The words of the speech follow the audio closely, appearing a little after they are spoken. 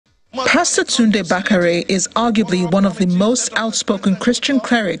Pastor Tunde Bakare is arguably one of the most outspoken Christian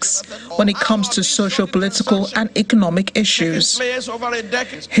clerics when it comes to socio-political and economic issues.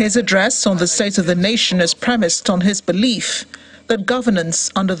 His address on the state of the nation is premised on his belief that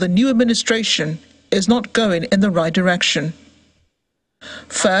governance under the new administration is not going in the right direction.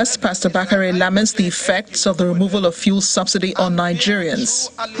 First, Pastor Bakare laments the effects of the removal of fuel subsidy on Nigerians.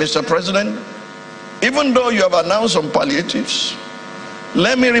 Mr. President, even though you have announced some palliatives,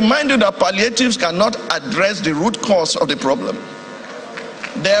 let me remind you that palliatives cannot address the root cause of the problem.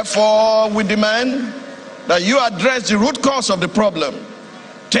 Therefore, we demand that you address the root cause of the problem.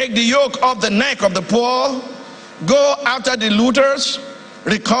 Take the yoke off the neck of the poor, go after the looters,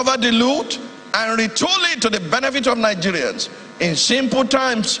 recover the loot, and retool it to the benefit of Nigerians. In simple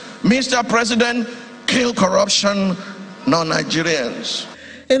terms, Mr. President, kill corruption, not Nigerians.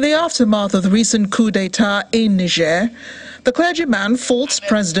 In the aftermath of the recent coup d'etat in Niger, the clergyman faults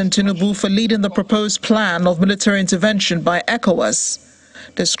President Tinubu for leading the proposed plan of military intervention by ECOWAS,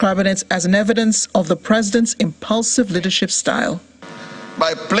 describing it as an evidence of the president's impulsive leadership style.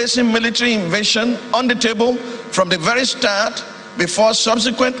 By placing military invasion on the table from the very start, before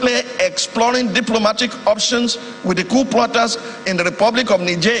subsequently exploring diplomatic options with the coup plotters in the Republic of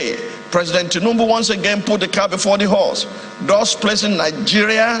Niger, President Tinubu once again put the cart before the horse, thus placing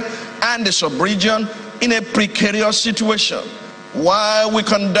Nigeria and the sub-region in a precarious situation. While we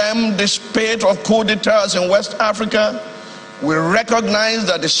condemn the spate of coup d'etats in West Africa, we recognize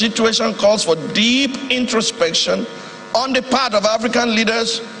that the situation calls for deep introspection on the part of African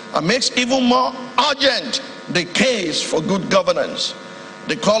leaders and makes even more urgent the case for good governance.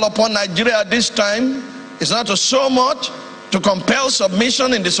 The call upon Nigeria at this time is not so much to compel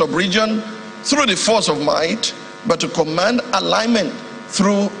submission in the sub-region through the force of might, but to command alignment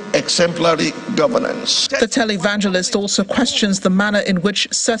through exemplary governance. The televangelist also questions the manner in which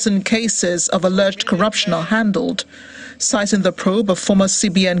certain cases of alleged corruption are handled, citing the probe of former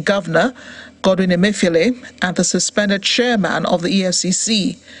CBN Governor Godwin Emefiele and the suspended chairman of the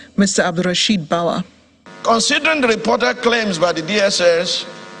EFCC, Mr. Abdulrasheed Bawa. Considering the reported claims by the DSS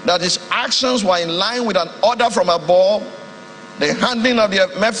that his actions were in line with an order from above, the handling of the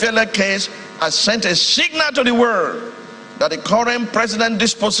Emefiele case has sent a signal to the world that the current president's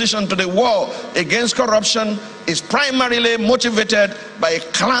disposition to the war against corruption is primarily motivated by a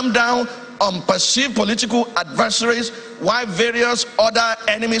clampdown on perceived political adversaries, while various other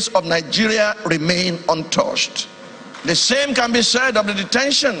enemies of Nigeria remain untouched. The same can be said of the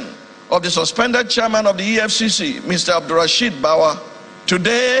detention of the suspended chairman of the EFCC, Mr. Abdulrasheed Bawa.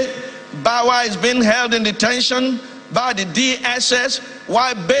 Today, Bawa is being held in detention by the DSS,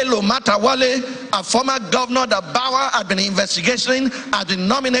 while Bello Matawale, a former governor that Bawa had been investigating, has been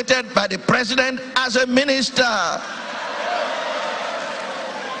nominated by the president as a minister.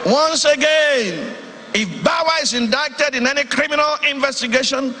 Once again, if Bawa is indicted in any criminal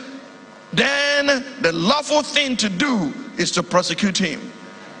investigation, then the lawful thing to do is to prosecute him.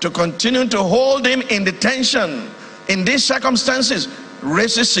 To continue to hold him in detention in these circumstances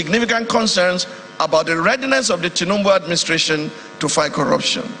raises significant concerns about the readiness of the Tinubu administration to fight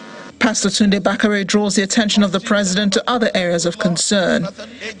corruption. Pastor Tunde Bakare draws the attention of the president to other areas of concern,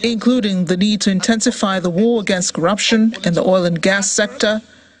 including the need to intensify the war against corruption in the oil and gas sector,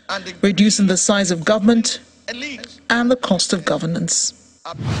 reducing the size of government, and the cost of governance.